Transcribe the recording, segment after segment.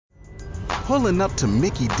Pulling up to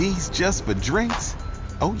Mickey D's just for drinks?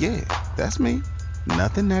 Oh yeah, that's me.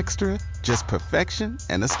 Nothing extra, just perfection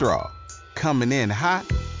and a straw. Coming in hot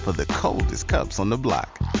for the coldest cups on the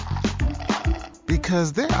block.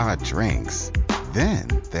 Because there are drinks. Then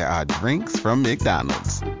there are drinks from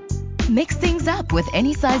McDonald's. Mix things up with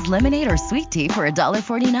any size lemonade or sweet tea for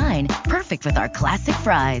 $1.49. Perfect with our classic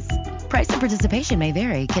fries. Price and participation may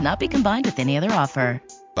vary. Cannot be combined with any other offer.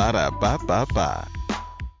 Ba-da-ba-ba-ba.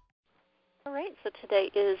 All right, so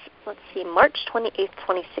today is, March 28th,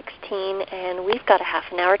 2016, and we've got a half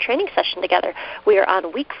an hour training session together. We are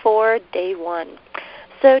on week 4, day 1.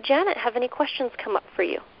 So, Janet, have any questions come up for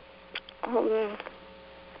you?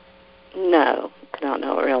 No,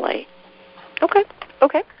 not really. Okay.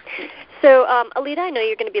 So, Alita, I know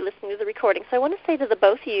you're going to be listening to the recording, so I want to say to the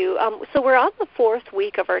both of you, so we're on the 4th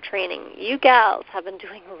week of our training. You gals have been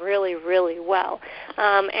doing really, really well,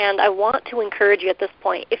 and I want to encourage you at this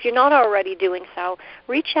point, if you're not already doing so,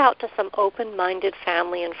 reach out to some open-minded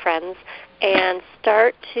family and friends and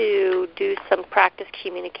start to do some practice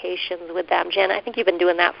communications with them. Jen, I think you've been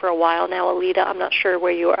doing that for a while now. Alita, I'm not sure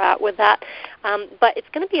where you are at with that. But it's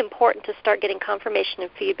going to be important to start getting confirmation and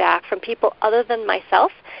feedback from people other than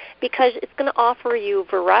myself, because it's going to offer you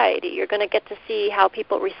variety. You're going to get to see how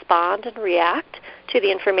people respond and react to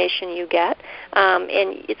the information you get, and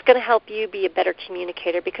it's going to help you be a better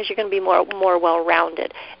communicator because you're going to be more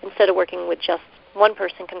well-rounded. Instead of working with just one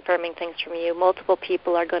person confirming things from you, multiple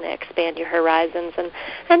people are going to expand your horizons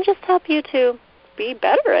and just help you to be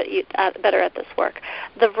better at this work.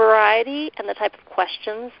 The variety and the type of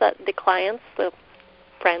questions that the clients, the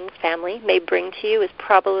friends, family may bring to you is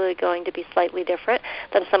probably going to be slightly different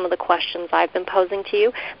than some of the questions I've been posing to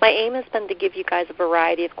you. My aim has been to give you guys a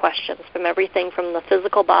variety of questions from everything from the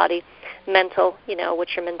physical body, mental,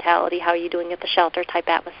 what's your mentality, how are you doing at the shelter type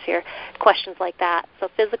atmosphere, questions like that. So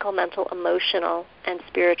physical, mental, emotional, and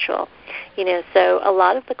spiritual. So a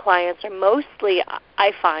lot of the clients are mostly,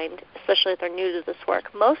 I find, especially if they're new to this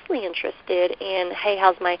work, mostly interested in, hey,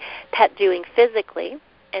 how's my pet doing physically,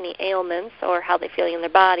 any ailments or how they're feeling in their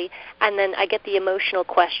body. And then I get the emotional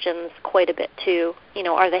questions quite a bit too.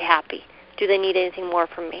 Are they happy? Do they need anything more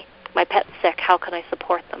from me? My pet's sick. How can I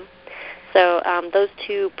support them? So those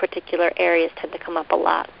two particular areas tend to come up a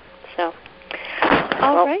lot. So,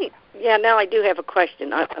 all right. Yeah, now I do have a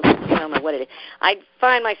question. I don't know what it is. I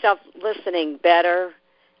find myself listening better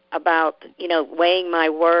about, weighing my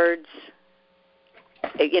words,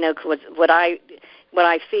 what I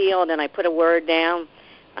feel, and then I put a word down.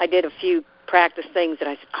 I did a few practice things that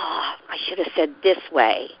I said, I should have said this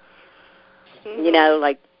way. Mm-hmm.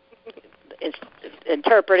 Like it's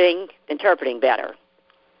interpreting better.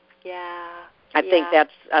 Yeah. I think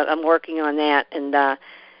that's I'm working on that, and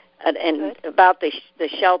about the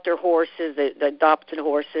shelter horses, the adopted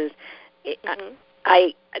horses.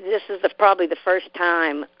 Mm-hmm. This is probably the first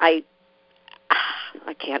time I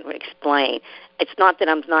can't explain. It's not that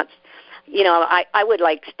I'm not, I would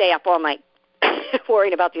stay up all night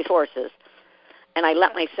worrying about these horses, and I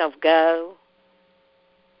let myself go.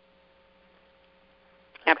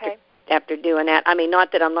 After doing that,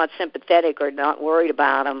 not that I'm not sympathetic or not worried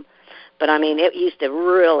about them, but it used to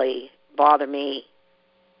really bother me.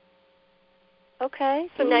 Okay,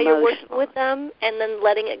 so now you're working with them and then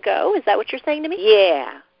letting it go. Is that what you're saying to me?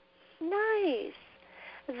 Yeah. Nice.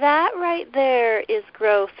 That right there is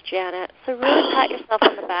growth, Janet. So really pat yourself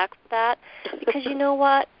on the back for that, because you know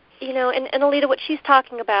what? And Alita, what she's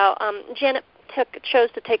talking about, Janet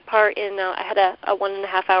chose to take part in, I had a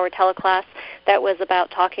 1.5-hour teleclass that was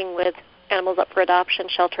about talking with animals up for adoption,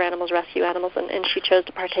 shelter animals, rescue animals, and she chose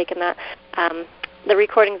to partake in that. The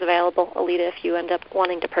recording's available, Alita, if you end up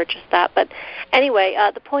wanting to purchase that. But anyway,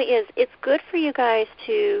 the point is, it's good for you guys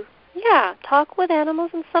to, talk with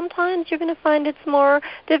animals, and sometimes you're going to find it's more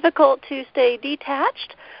difficult to stay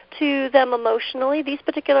detached to them emotionally. These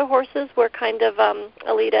particular horses were kind of,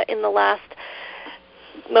 Alita, in the last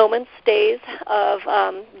moments, days of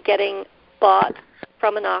getting bought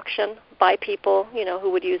from an auction by people, who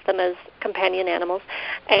would use them as companion animals,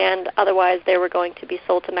 and otherwise they were going to be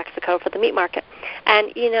sold to Mexico for the meat market.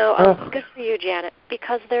 And, good for you, Janet,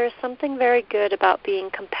 because there is something very good about being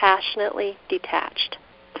compassionately detached.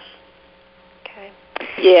 Okay.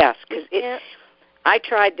 Yes, because I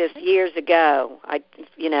tried this years ago,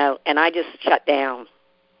 and I just shut down.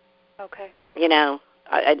 Okay.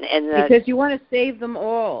 Because you want to save them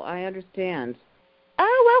all, I understand.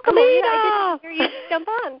 Oh, welcome, Alita. I didn't hear you jump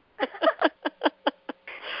on.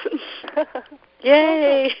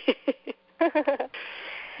 Yay.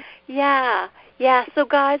 Yeah. So,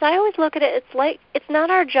 guys, I always look at it, it's not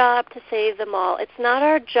our job to save them all. It's not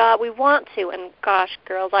our job. We want to, and gosh,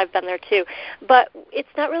 girls, I've been there too. But it's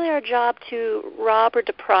not really our job to rob or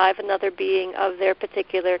deprive another being of their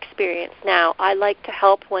particular experience. Now, I like to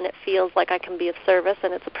help when it feels like I can be of service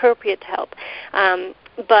and it's appropriate to help.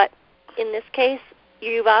 But in this case,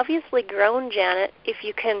 you've obviously grown, Janet. If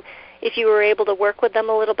you were able to work with them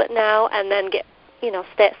a little bit now and then get,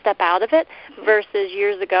 step out of it versus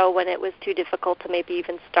years ago when it was too difficult to maybe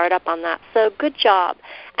even start up on that. So good job.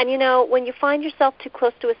 And, when you find yourself too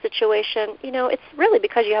close to a situation, it's really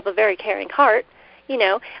because you have a very caring heart,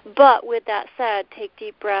 But with that said, take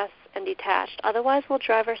deep breaths and detach. Otherwise, we'll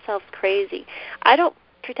drive ourselves crazy. I don't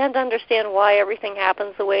pretend to understand why everything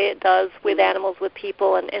happens the way it does with animals, with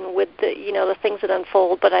people, and with the the things that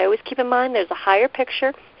unfold. But I always keep in mind there's a higher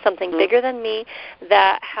picture, something bigger than me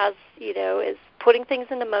that has is putting things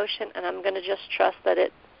into motion, and I'm going to just trust that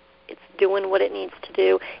it's doing what it needs to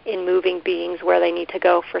do in moving beings where they need to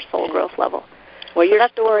go for soul growth level. Well, your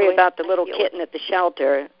story about the little kitten at the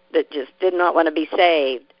shelter that just did not want to be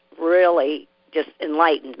saved really just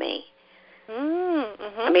enlightened me.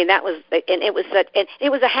 Mm-hmm. I mean, that was, and it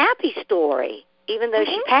was a happy story, even though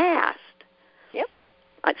she passed. Yep.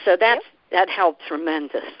 So that helped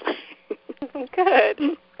tremendously.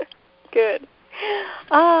 Good.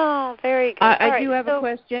 Ah, very good. I do have a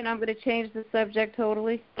question. I'm going to change the subject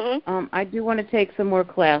totally. Mm-hmm. I do want to take some more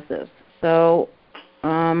classes. So,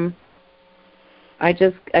 I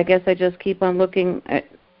guess I just keep on looking at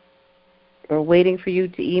or waiting for you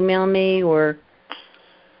to email me or.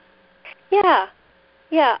 Yeah.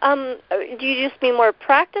 Do you just mean more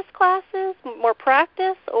practice classes, more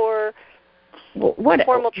practice, or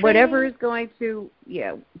formal training? Whatever is going to,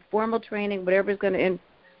 formal training, whatever is going to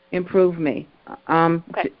improve me.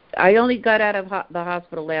 Okay. I only got out of the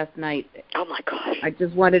hospital last night. Oh, my gosh. I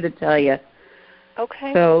just wanted to tell you.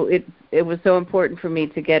 Okay. So it was so important for me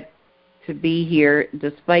to get to be here,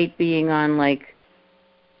 despite being on,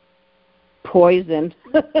 poison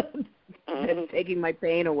and taking my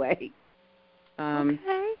pain away. Okay.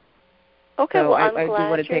 So well, I I'm do glad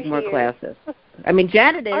want to take more here. classes. I mean,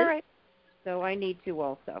 Janet is. All right. So I need to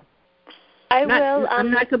also. I will. I'm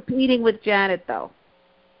not competing with Janet, though.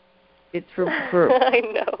 It's for I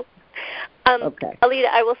know. Okay. Alita,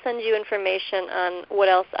 I will send you information on what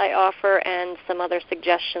else I offer and some other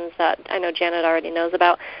suggestions that I know Janet already knows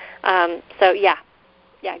about. So yeah,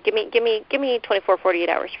 give me 24, 48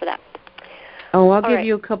 hours for that. Oh, I'll give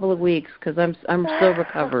you a couple of weeks because I'm still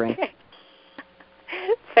recovering. Okay.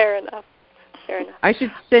 Fair enough. I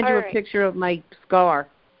should send you All a right. picture of my scar.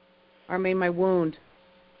 My wound.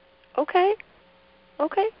 Okay.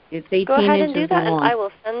 It's 18 Go ahead inches and do that, long. and I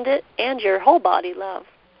will send it and your whole body, love.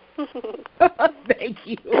 Thank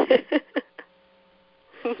you.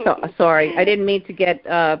 Sorry, I didn't mean to get.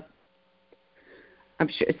 I'm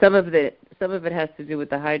sure some of it has to do with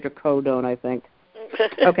the hydrocodone, I think.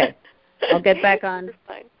 Okay, I'll get back on.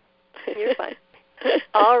 You're fine.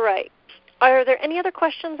 All right. Are there any other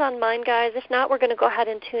questions on mine, guys? If not, we're going to go ahead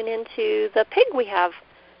and tune into the pig we have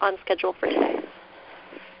on schedule for today.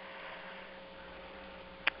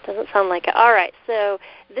 Doesn't sound like it. All right, so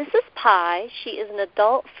this is Pi. She is an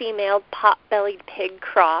adult female pot-bellied pig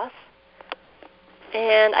cross,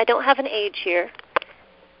 and I don't have an age here,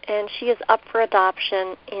 and she is up for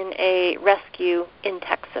adoption in a rescue in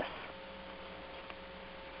Texas.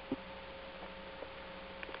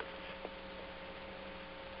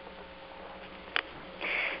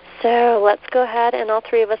 So let's go ahead and all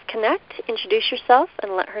three of us connect, introduce yourself,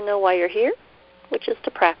 and let her know why you're here, which is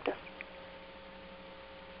to practice.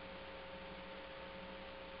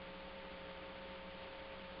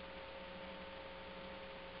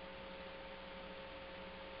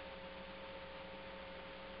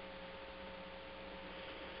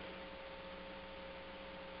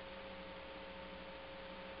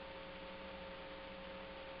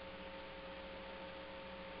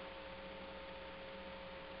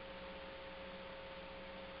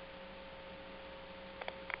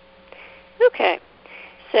 Okay,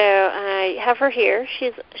 so I have her here.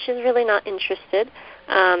 She's really not interested,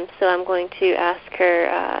 so I'm going to ask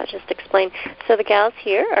her just explain. So the gals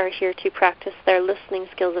here are here to practice their listening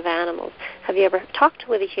skills of animals. Have you ever talked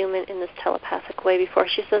with a human in this telepathic way before?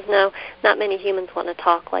 She says, no, not many humans want to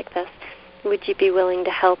talk like this. Would you be willing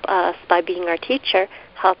to help us, by being our teacher,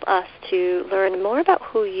 help us to learn more about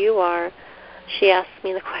who you are? She asked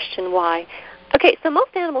me the question, why? Okay, so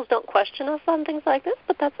most animals don't question us on things like this,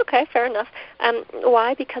 but that's okay, fair enough.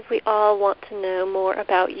 Why? Because we all want to know more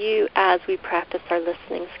about you as we practice our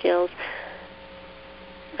listening skills.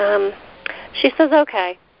 She says,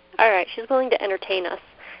 okay, all right, she's willing to entertain us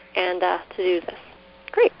and to do this.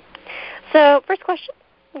 Great. So, first question,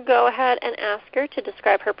 go ahead and ask her to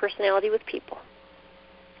describe her personality with people.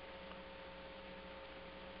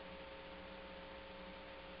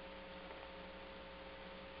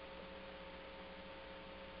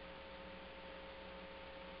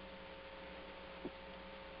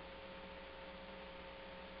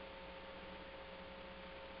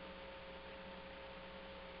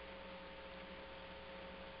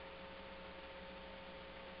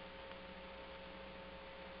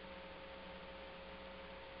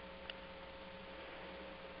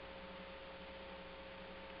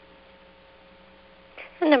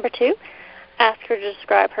 And number 2, ask her to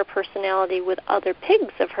describe her personality with other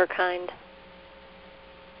pigs of her kind.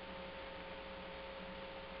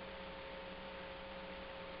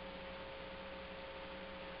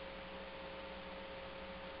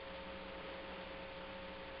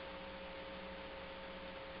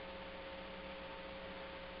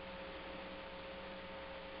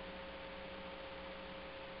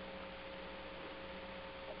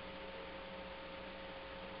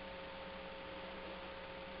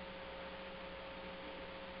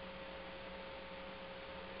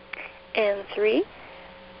 And 3,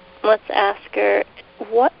 let's ask her,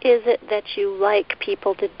 what is it that you like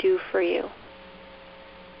people to do for you?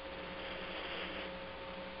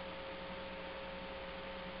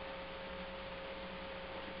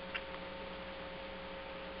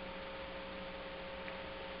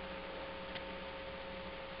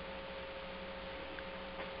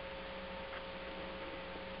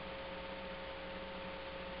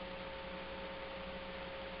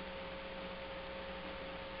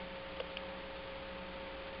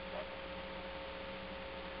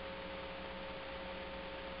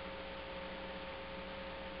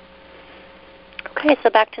 Okay,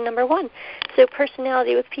 so back to number 1. So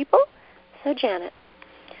personality with people. So Janet.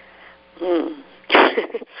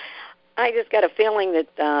 I just got a feeling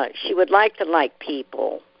that she would like to like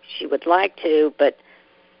people. She would like to, but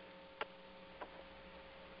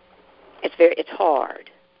it's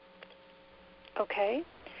hard. Okay.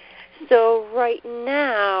 So right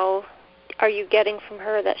now, are you getting from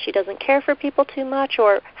her that she doesn't care for people too much,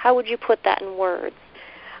 or how would you put that in words?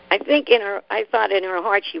 I thought in her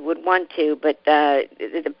heart she would want to, but the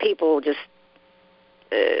people just.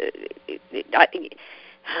 This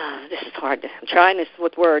is hard. I'm trying this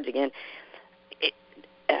with words again.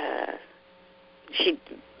 She's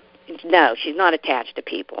not attached to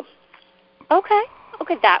people. Okay,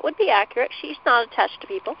 that would be accurate. She's not attached to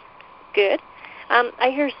people. Good. I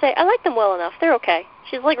hear her say, I like them well enough. They're okay.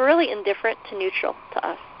 She's like really indifferent to neutral to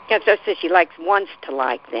us. Yeah, so she wants to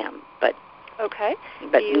like them, but. Okay.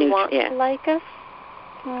 But do you want to like us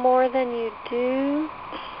more than you do?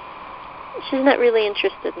 She's not really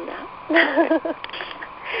interested in that.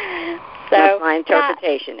 So that's my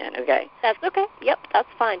interpretation then, okay. That's okay. Yep, that's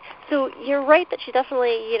fine. So you're right that she definitely,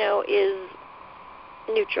 is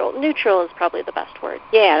neutral. Neutral is probably the best word.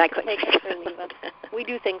 Yeah, I couldn't take us or leave us. We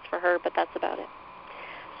do things for her, but that's about it.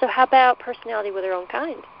 So how about personality with her own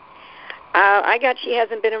kind? I got she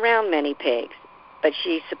hasn't been around many pigs. But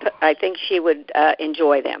I think she would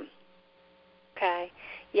enjoy them. Okay.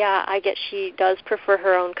 Yeah, I get she does prefer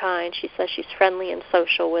her own kind. She says she's friendly and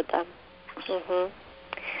social with them.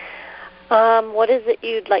 What is it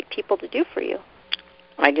you'd like people to do for you?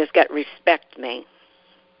 I just got respect me.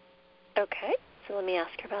 Okay. So let me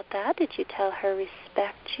ask her about that. Did you tell her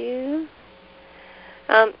respect you?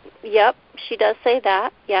 Yep, she does say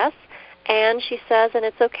that, yes. And she says, and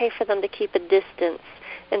it's okay for them to keep a distance.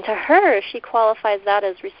 And to her, she qualifies that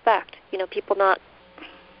as respect. People not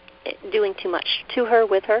doing too much to her,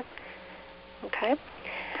 with her. Okay.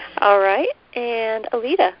 All right. And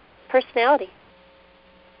Alita, personality.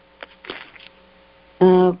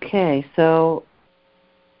 Okay, so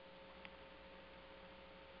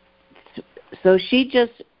she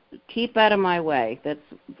just keep out of my way.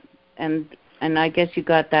 And I guess you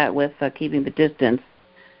got that with keeping the distance.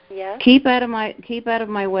 Yeah. Keep out of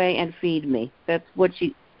my way and feed me. That's what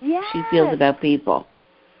she feels about people.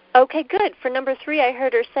 Okay, good. For number 3, I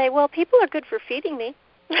heard her say, "Well, people are good for feeding me."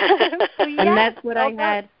 So, and that's what I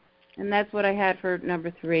had. And that's what I had for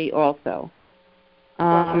number 3 also.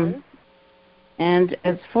 And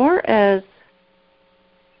as far as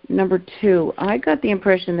number 2, I got the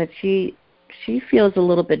impression that she feels a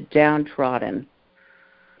little bit downtrodden,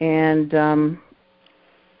 and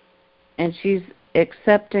she's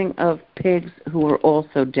accepting of pigs who are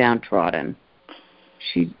also downtrodden.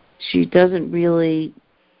 She doesn't really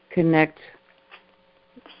connect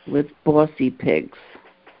with bossy pigs.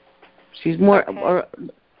 She's more, or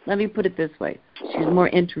let me put it this way, she's more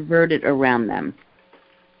introverted around them.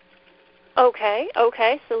 Okay,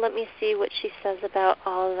 so let me see what she says about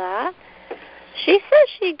all that. She says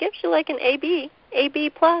she gives you like an AB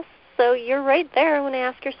plus. So you're right there when I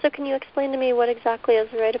ask her, so can you explain to me what exactly is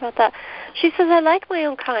right about that? She says, I like my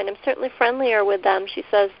own kind. I'm certainly friendlier with them, she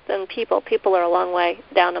says, than people. People are a long way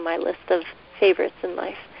down on my list of favorites in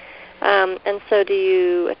life. And so do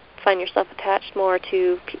you find yourself attached more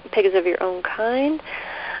to pigs of your own kind?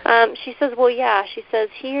 She says, well, yeah. She says,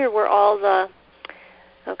 here we're all the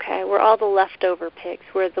leftover pigs.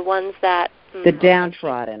 We're the ones that... the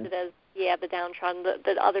downtrodden. The downtrodden,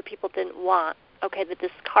 that other people didn't want. Okay, the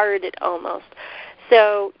discarded almost.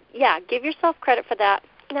 So, yeah, give yourself credit for that.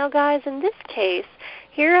 Now, guys, in this case,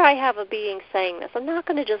 here I have a being saying this. I'm not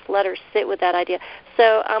going to just let her sit with that idea.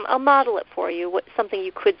 So I'll model it for you, something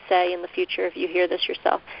you could say in the future if you hear this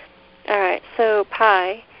yourself. All right, so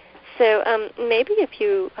Pi. So maybe if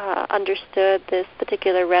you understood this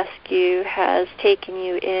particular rescue has taken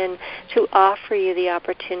you in to offer you the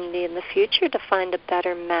opportunity in the future to find a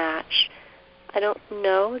better match. I don't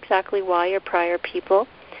know exactly why your prior people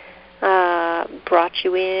brought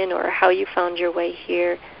you in or how you found your way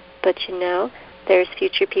here, but you know there's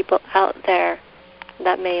future people out there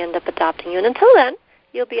that may end up adopting you. And until then,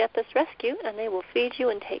 you'll be at this rescue, and they will feed you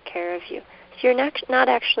and take care of you. So you're not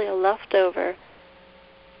actually a leftover.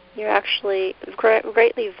 You're actually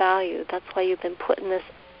greatly valued. That's why you've been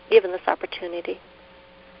given this opportunity.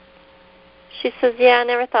 She says, yeah, I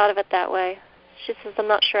never thought of it that way. She says, I'm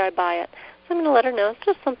not sure I buy it. So I'm going to let her know. It's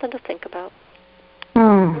just something to think about.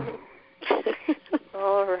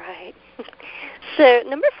 All right. So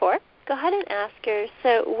number 4, go ahead and ask her,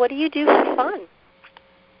 so what do you do for fun?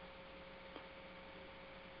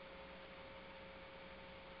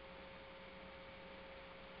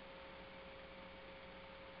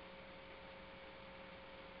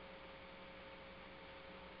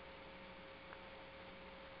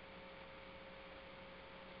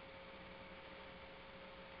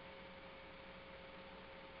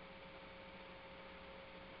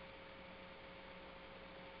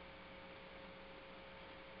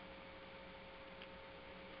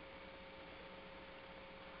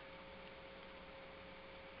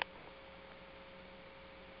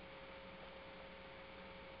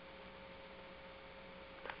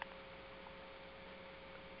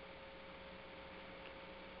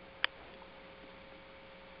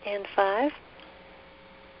 And 5,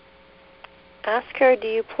 ask her, do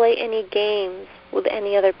you play any games with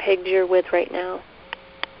any other pigs you're with right now?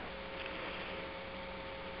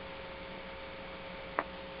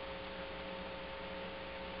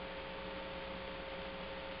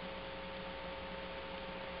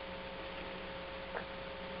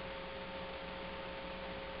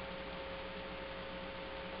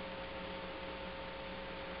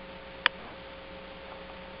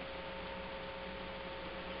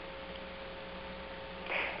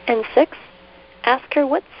 And 6, ask her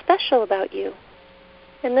what's special about you.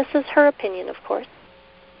 And this is her opinion, of course.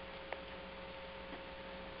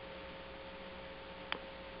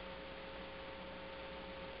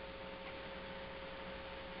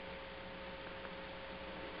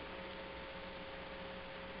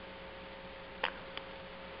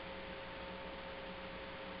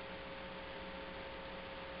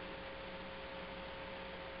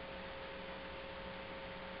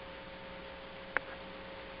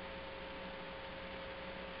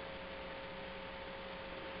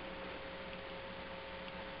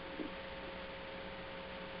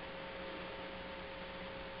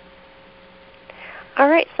 All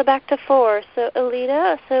right, so back to 4. So,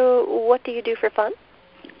 Alita, so what do you do for fun?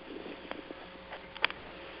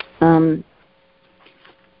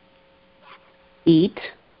 Eat.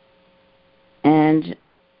 And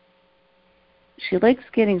she likes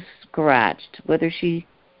getting scratched, whether she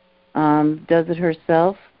does it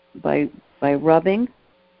herself by rubbing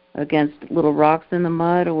against little rocks in the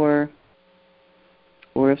mud, or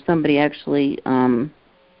if somebody actually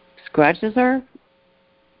scratches her.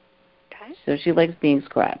 Okay. So she likes being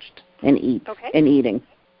scratched and eating.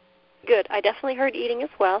 Good. I definitely heard eating as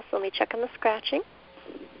well, so let me check on the scratching.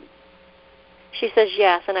 She says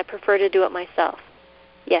yes, and I prefer to do it myself.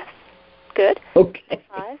 Yes. Good. Okay.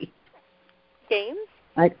 5. Games?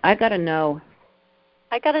 I got to know.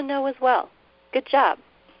 I got to know as well. Good job.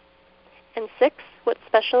 And 6, what's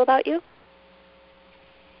special about you?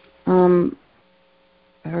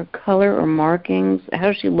 Her color or markings,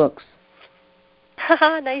 how she looks.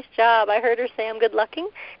 Haha, nice job. I heard her say I'm good looking.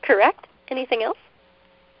 Correct. Anything else?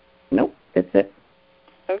 Nope, that's it.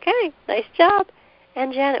 Okay, nice job.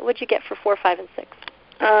 And Janet, what'd you get for 4, 5, and 6?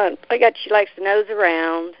 I got she likes to nose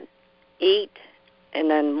around, eat, and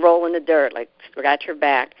then roll in the dirt, like scratch her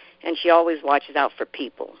back, and she always watches out for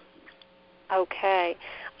people. Okay.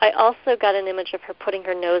 I also got an image of her putting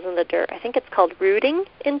her nose in the dirt. I think it's called rooting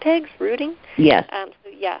in pigs, rooting. Yes. So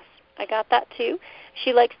yes, I got that too.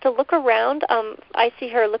 She likes to look around. I see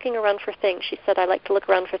her looking around for things. She said, I like to look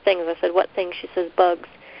around for things. I said, what things? She says, bugs.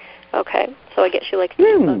 Okay, so I guess she likes to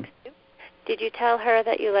eat bugs too. Did you tell her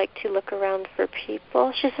that you like to look around for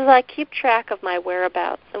people? She says, I keep track of my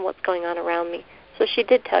whereabouts and what's going on around me. So she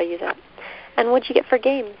did tell you that. And what'd you get for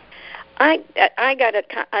games? I got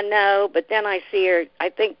a no, but then I see her. I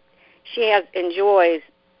think she enjoys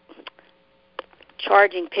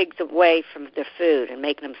charging pigs away from their food and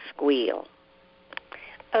making them squeal.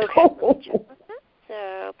 Okay.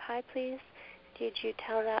 So, pie, please. Did you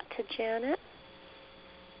tell that to Janet?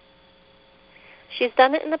 She's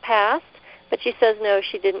done it in the past, but she says no,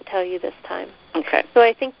 she didn't tell you this time. Okay. So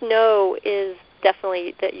I think no is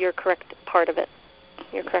definitely your correct part of it,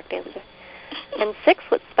 your correct answer. And 6,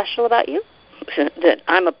 what's special about you? That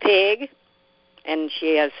I'm a pig, and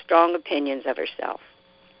she has strong opinions of herself.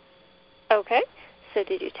 Okay. So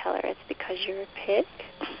did you tell her it's because you're a pig?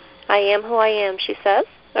 I am who I am, she says.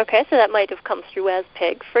 Okay, so that might have come through as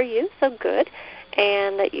pig for you, so good.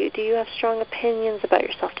 And that do you have strong opinions about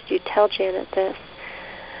yourself? Did you tell Janet this?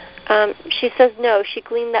 She says no. She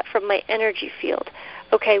gleaned that from my energy field.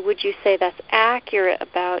 Okay, would you say that's accurate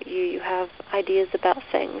about you? You have ideas about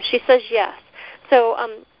things. She says yes. So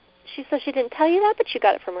she says she didn't tell you that, but she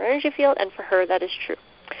got it from her energy field, and for her that is true.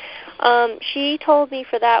 She told me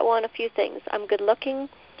for that one a few things. I'm good looking.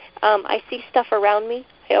 I see stuff around me.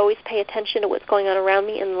 I always pay attention to what's going on around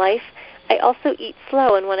me in life. I also eat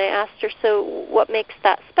slow, and when I asked her, so what makes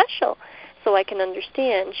that special, so I can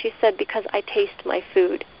understand, she said, because I taste my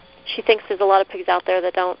food. She thinks there's a lot of pigs out there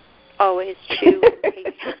that don't always chew and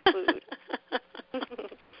taste food.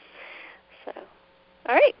 So,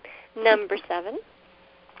 all right, number 7.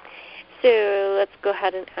 So let's go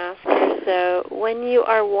ahead and ask her. So when you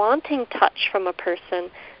are wanting touch from a person,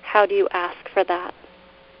 how do you ask for that?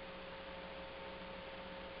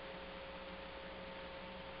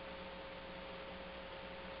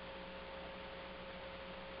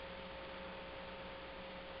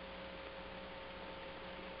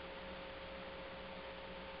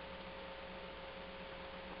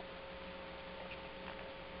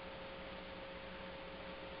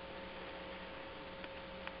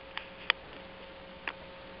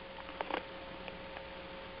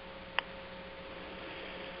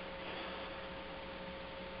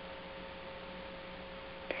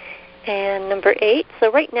 And number 8,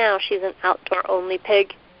 so right now she's an outdoor-only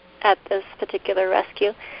pig at this particular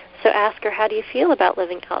rescue. So ask her, how do you feel about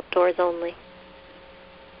living outdoors only?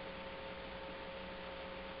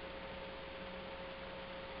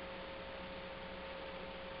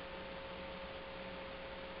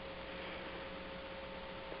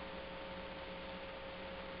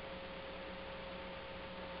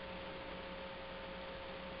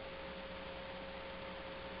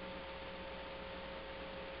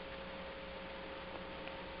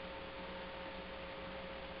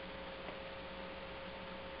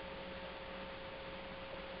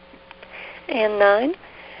 And 9,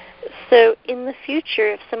 so in the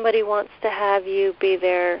future, if somebody wants to have you be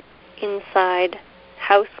their inside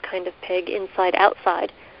house kind of pig, inside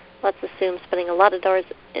outside, let's assume spending a lot of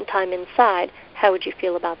time inside, how would you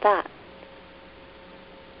feel about that?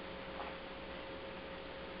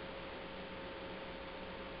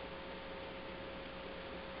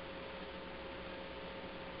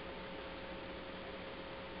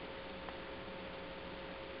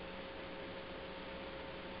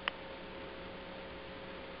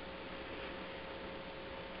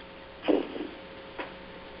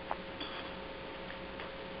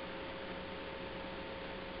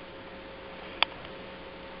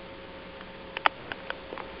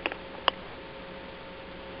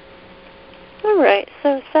 All right,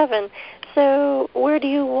 so 7. So where do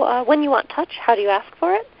you, when you want touch, how do you ask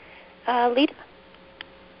for it? Lita?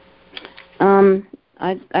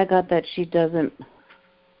 I got that she doesn't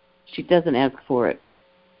ask for it.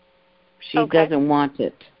 She doesn't want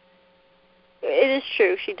it. It is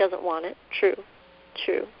true. She doesn't want it.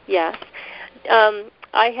 True. Yes.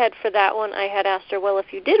 I had, for that one, I had asked her, well,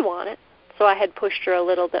 if you did want it, so I had pushed her a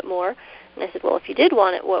little bit more, and I said, well, if you did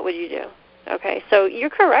want it, what would you do? Okay, so you're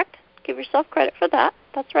correct. Give yourself credit for that.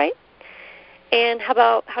 That's right. And how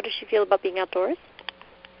does she feel about being outdoors?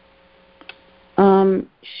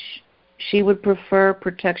 She would prefer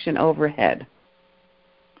protection overhead.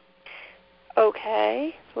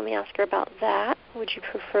 Okay, so let me ask her about that. Would you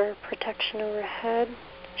prefer protection overhead?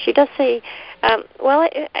 She does say, well,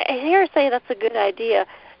 I hear her say that's a good idea.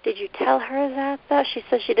 Did you tell her that, though? She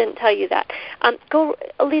says she didn't tell you that.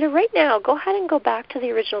 Alita, right now, go ahead and go back to the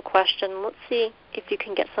original question. Let's see if you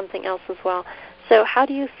can get something else as well. So how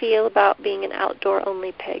do you feel about being an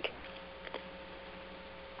outdoor-only pig?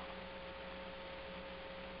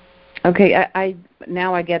 Okay, I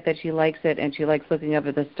now I get that she likes it, and she likes looking up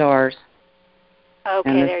at the stars.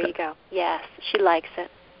 Okay, there you go. Yes, she likes it.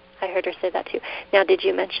 I heard her say that too. Now, did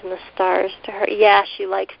you mention the stars to her? Yeah, she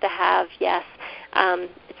likes to have, yes.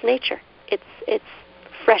 It's nature. It's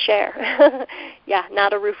fresh air. Yeah,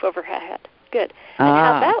 not a roof over her head. Good. And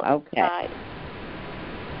how about outside?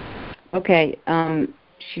 Okay.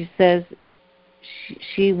 She says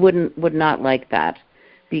she would not like that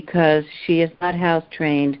because she is not house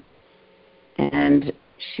trained, and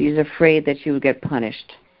she's afraid that she would get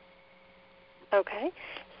punished. Okay.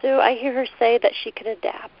 So I hear her say that she can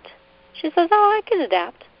adapt. She says, I can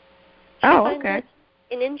adapt. She finds it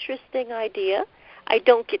an interesting idea. I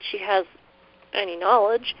don't get she has any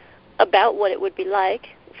knowledge about what it would be like.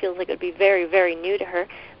 It feels like it would be very, very new to her.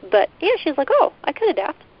 But, yeah, she's like, I could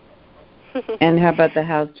adapt. And how about the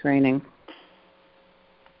house training?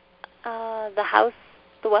 The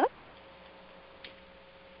what?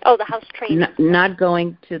 Oh, the house training. Not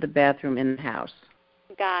going to the bathroom in the house.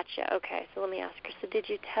 Gotcha. Okay, so let me ask her. So did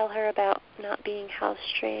you tell her about not being house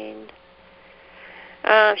trained?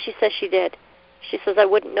 She says she did. She says, I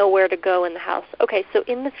wouldn't know where to go in the house. Okay, so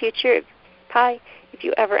in the future, if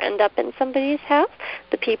you ever end up in somebody's house,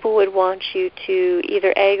 the people would want you to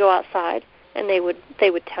either A, go outside, and they would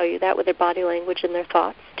tell you that with their body language and their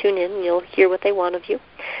thoughts. Tune in, and you'll hear what they want of you.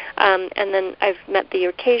 And then I've met the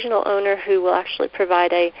occasional owner who will actually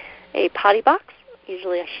provide a potty box,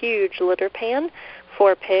 usually a huge litter pan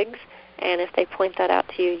for pigs, and if they point that out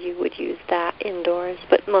to you, you would use that indoors.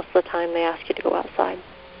 But most of the time, they ask you to go outside.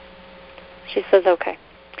 She says, okay.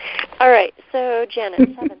 All right, so Janet,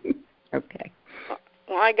 7. Okay.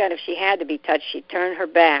 Well, I got if she had to be touched, she'd turn her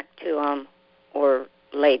back to or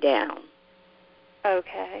lay down.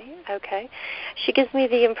 Okay. She gives me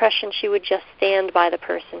the impression she would just stand by the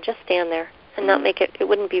person, just stand there, and not make it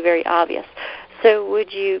wouldn't be very obvious. So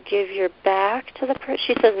would you give your back to the person?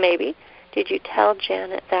 She says maybe. Did you tell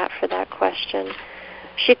Janet that for that question?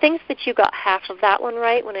 She thinks that you got half of that one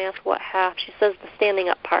right. When I ask what half, she says the standing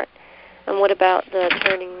up part. And what about the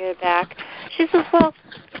turning your back? She says, well,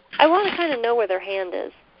 I want to kind of know where their hand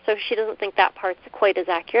is. So she doesn't think that part's quite as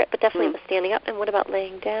accurate, but definitely the standing up. And what about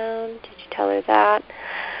laying down? Did you tell her that?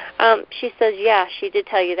 She says, yeah, she did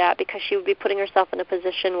tell you that because she would be putting herself in a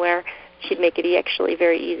position where she'd make it actually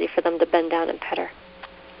very easy for them to bend down and pet her.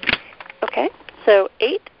 Okay, so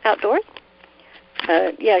 8, outdoors?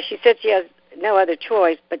 Yeah, she said she has no other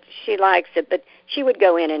choice, but she likes it, but she would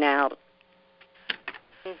go in and out.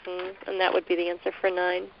 And that would be the answer for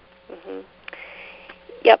 9.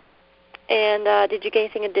 Yep. And did you get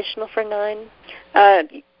anything additional for 9?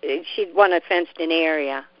 She'd want a fenced-in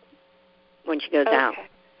area when she goes out.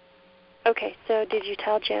 Okay, so did you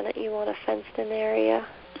tell Janet you want a fenced-in area?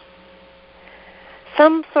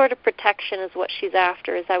 Some sort of protection is what she's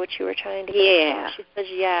after. Is that what you were trying to get? Yeah. She says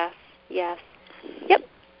yes. Yep.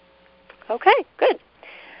 Okay, good.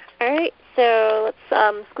 All right, so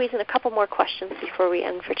let's squeeze in a couple more questions before we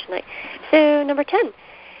end for tonight. So, number 10,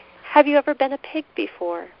 have you ever been a pig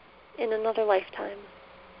before in another lifetime?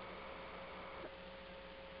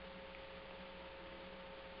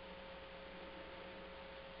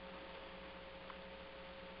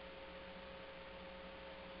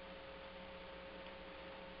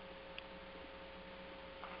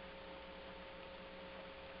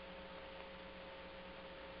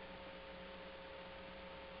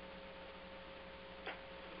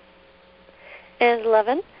 And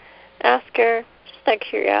 11, ask her, just out of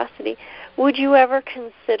curiosity, would you ever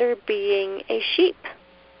consider being a sheep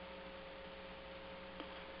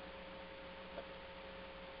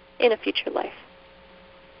in a future life?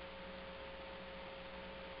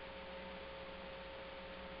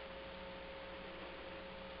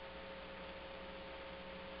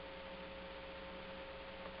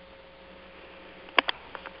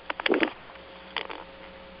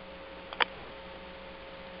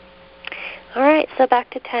 All right, so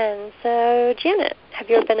back to 10. So, Janet, have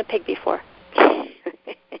you ever been a pig before?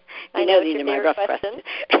 I know these are my rough questions.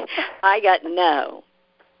 I got no.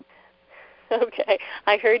 Okay,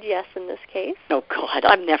 I heard yes in this case. Oh, God,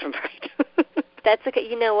 I'm never right. That's okay.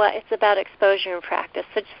 You know what? It's about exposure and practice.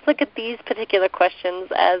 So just look at these particular questions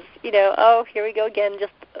as, here we go again.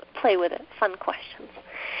 Just play with it. Fun questions.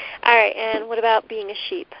 All right, and what about being a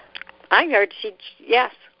sheep? I heard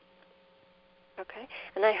yes. Okay,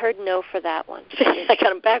 and I heard no for that one. I got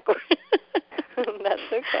them backwards. That's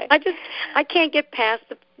okay. I can't get past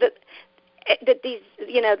that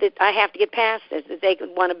I have to get past this. That they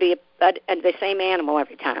want to be the same animal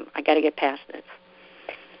every time. I got to get past this.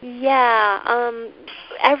 Yeah,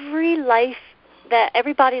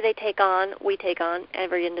 everybody they take on, we take on.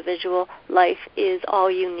 Every individual life is all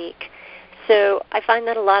unique. So I find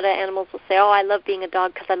that a lot of animals will say, I love being a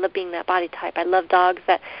dog because I love being that body type. I love dogs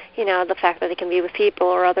that, the fact that they can be with people,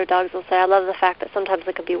 or other dogs will say, I love the fact that sometimes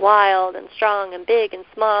they can be wild and strong and big and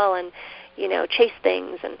small and, chase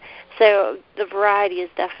things. And so the variety is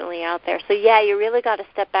definitely out there. So, yeah, you really got to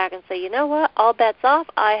step back and say, you know what, all bets off.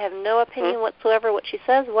 I have no opinion whatsoever what she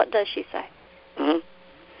says. What does she say?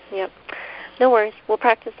 Mm-hmm. Yep. No worries. We'll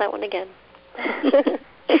practice that one again.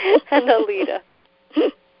 And Alita.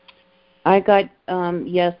 I got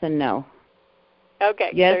yes and no.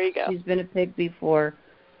 Okay, yes, there you go. She's been a pig before.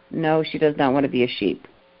 No, she does not want to be a sheep.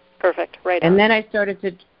 Perfect, right and on. then I started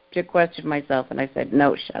to question myself, and I said,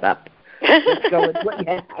 no, shut up. Let's go with what you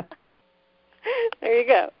have. There you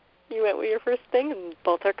go. You went with your first thing, and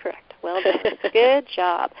both are correct. Well done. Good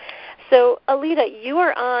job. So, Alita, you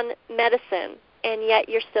are on medicine, and yet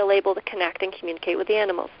you're still able to connect and communicate with the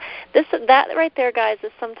animals. That right there, guys,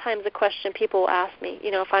 is sometimes a question people will ask me.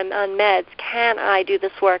 If I'm on meds, can I do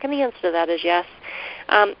this work? And the answer to that is yes.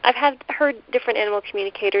 I've heard different animal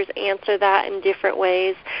communicators answer that in different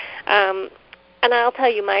ways. And I'll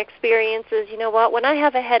tell you, my experience is, when I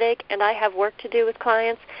have a headache and I have work to do with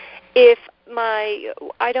clients,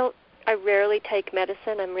 I rarely take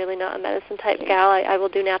medicine. I'm really not a medicine type gal. I will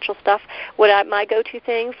do natural stuff. My go-to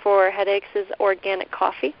thing for headaches is organic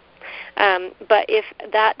coffee. But if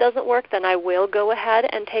that doesn't work, then I will go ahead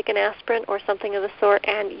and take an aspirin or something of the sort.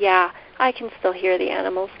 And, yeah, I can still hear the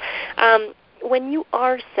animals. When you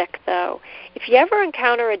are sick, though, if you ever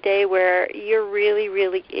encounter a day where you're really,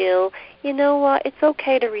 really ill, you know what? It's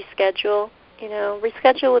okay to reschedule.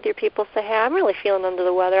 Reschedule with your people. Say, hey, I'm really feeling under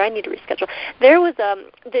the weather. I need to reschedule. There was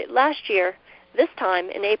last year, this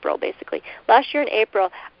time in April, basically. Last year in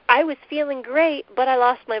April, I was feeling great, but I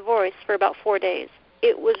lost my voice for about 4 days.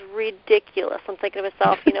 It was ridiculous. I'm thinking to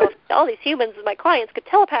myself, if all these humans, my clients, could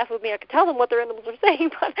telepath with me, I could tell them what their animals are saying,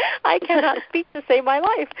 but I cannot speak to save my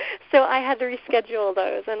life. So I had to reschedule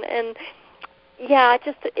those. And yeah, it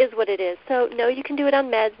just is what it is. So, no, you can do it on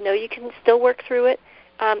meds. No, you can still work through it.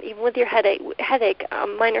 Even with your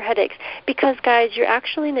minor headaches, because, guys, you're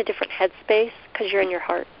actually in a different headspace because you're in your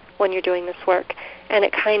heart when you're doing this work, and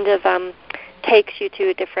it kind of takes you to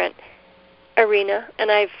a different arena.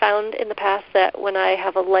 And I've found in the past that when I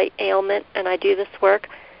have a light ailment and I do this work,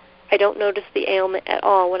 I don't notice the ailment at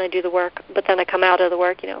all when I do the work, but then I come out of the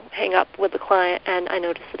work, hang up with the client, and I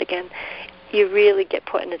notice it again. You really get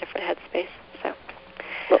put in a different headspace.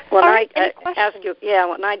 When I asked you,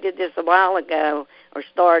 when I did this a while ago, or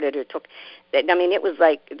started, or took, it was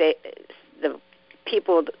like the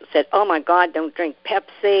people said, "Oh my God, don't drink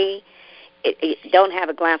Pepsi, don't have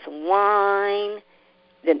a glass of wine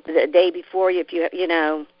the day before you, if you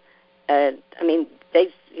they,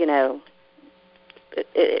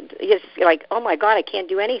 it's like, oh my God, I can't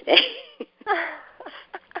do anything."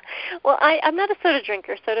 Well, I'm not a soda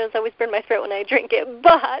drinker. Sodas always burn my throat when I drink it,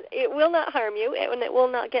 but it will not harm you, and it will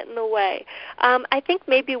not get in the way. I think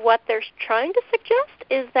maybe what they're trying to suggest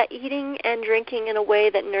is that eating and drinking in a way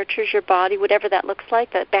that nurtures your body, whatever that looks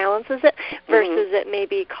like, that balances it, versus it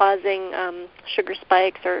maybe causing sugar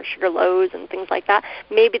spikes or sugar lows and things like that.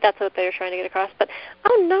 Maybe that's what they're trying to get across. But,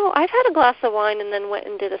 oh, no, I've had a glass of wine and then went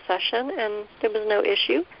and did a session, and there was no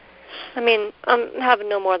issue. I'm having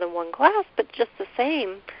no more than one glass, but just the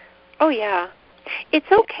same. Oh, yeah.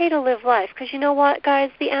 It's okay to live life, because you know what, guys?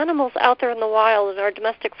 The animals out there in the wild and our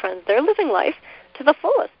domestic friends, they're living life to the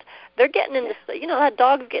fullest. They're getting into, that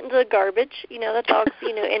dog's getting to the garbage. That dog's,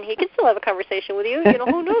 and he can still have a conversation with you.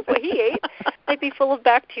 Who knows what he ate? Might be full of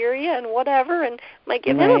bacteria and whatever, and might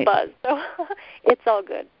give him a buzz. So it's all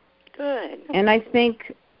good. Good. And I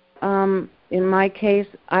think, in my case,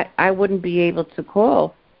 I wouldn't be able to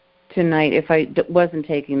call tonight if I wasn't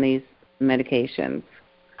taking these medications.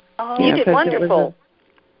 Oh, you did wonderful.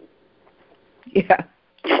 Yeah.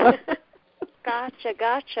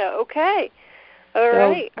 Gotcha. Okay. All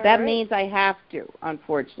right. That means I have to,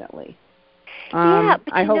 unfortunately. Yeah,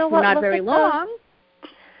 but I hope for not very long.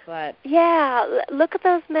 But yeah, look at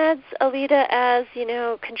those meds, Alita, as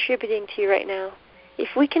contributing to you right now. If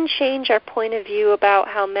we can change our point of view about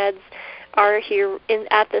how meds are here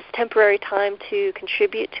at this temporary time to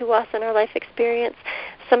contribute to us in our life experience,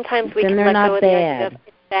 sometimes we can let go of the idea of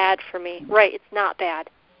it's bad for me. Right, it's not bad.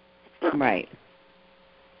 Right.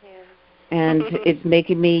 Yeah. And it's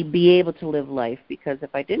making me be able to live life, because if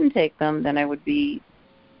I didn't take them, then I would be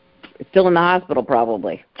still in the hospital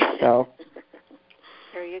probably. So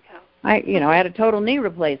there you go. I had a total knee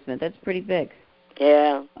replacement. That's pretty big.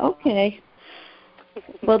 Yeah. Okay.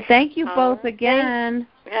 Well, thank you both again.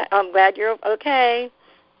 I'm glad you're okay.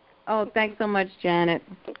 Oh, thanks so much, Janet.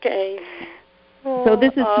 Okay. So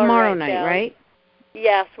this is tomorrow night, gals. right?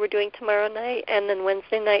 Yes, we're doing tomorrow night, and then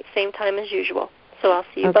Wednesday night, same time as usual. So I'll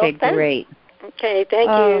see you both then. Okay, great. Okay, thank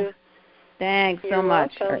you. Thanks You're so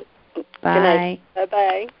much. welcome. Bye.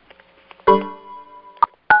 Bye-bye.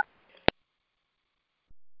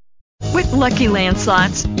 With Lucky Land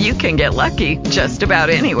Slots, you can get lucky just about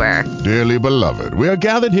anywhere. Dearly beloved, we are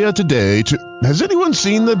gathered here today to... Has anyone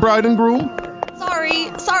seen the bride and groom?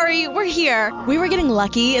 Sorry, we're here. We were getting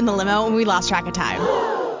lucky in the limo and we lost track of time.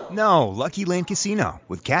 No, Lucky Land Casino,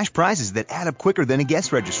 with cash prizes that add up quicker than a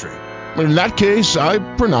guest registry. In that case, I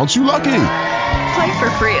pronounce you lucky. Play for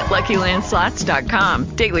free at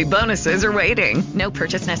LuckyLandSlots.com. Daily bonuses are waiting. No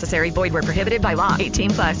purchase necessary. Void where prohibited by law.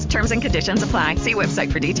 18+. Terms and conditions apply. See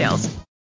website for details.